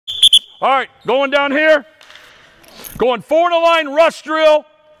All right, going down here. Going 4 in a line rush drill.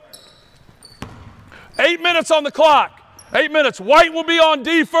 8 minutes on the clock. 8 minutes. White will be on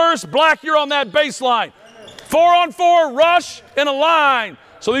D first. Black, you're on that baseline. 4 on 4, rush in a line.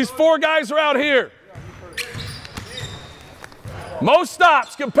 So these 4 guys are out here. Most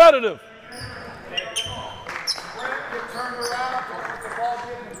stops, competitive. Get turned around, don't let the ball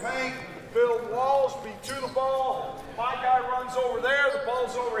get in the paint, build walls, be to the ball. My guy runs over there, the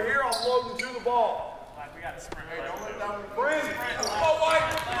ball's over here, I'm loading to the ball. We got to sprint. Hey, don't let down the sprint. Come on,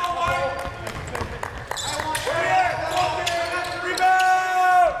 White. Come on, White.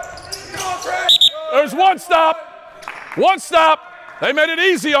 Rebound. Come on, Trey. There's one stop. One stop. They made it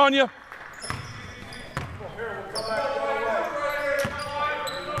easy on you.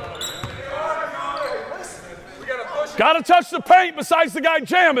 Got to touch the paint besides the guy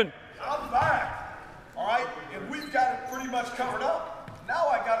jamming. I'm back. All right? And we've got it pretty much covered up. Now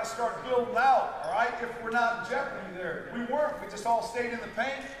I got to start building out, all right, if we're not in jeopardy there. We weren't. We just all stayed in the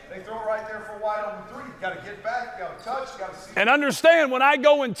paint. They throw it right there for White on the 3. You got to get back. You got to touch. You got to see. And understand, when I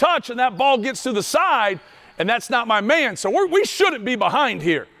go and touch and that ball gets to the side, and that's not my man, so we shouldn't be behind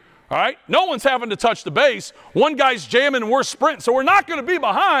here, all right? No one's having to touch the base. One guy's jamming and we're sprinting, so we're not going to be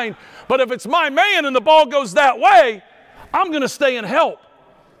behind. But if it's my man and the ball goes that way, I'm going to stay and help.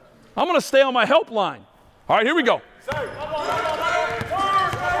 I'm going to stay on my help line. All right, here we go.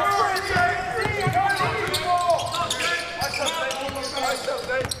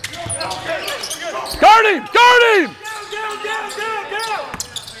 Guard him! Guard him!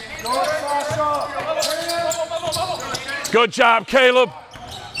 Good job, Caleb.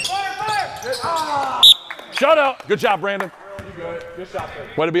 Shut up. Good job, Brandon.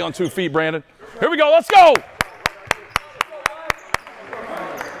 Way to be on 2 feet, Brandon. Here we go. Let's go.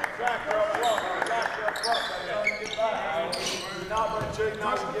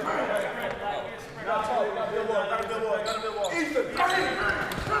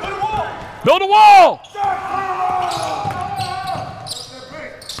 Build a wall.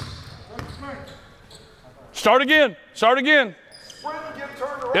 Start again. Start again.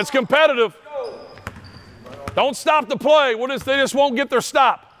 It's competitive. Don't stop the play. They just won't get their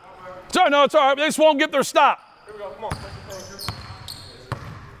stop. No, it's all right. They just won't get their stop. Here we go. Come on.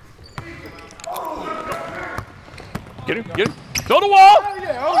 Get him. Get him. Build a wall. Oh,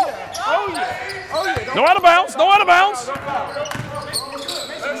 yeah. Oh, yeah. Oh, yeah. Oh, yeah. No out of bounds. No out of bounds.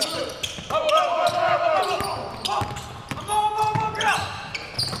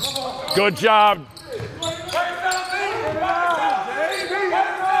 Good job.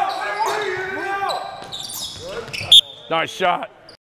 Nice shot.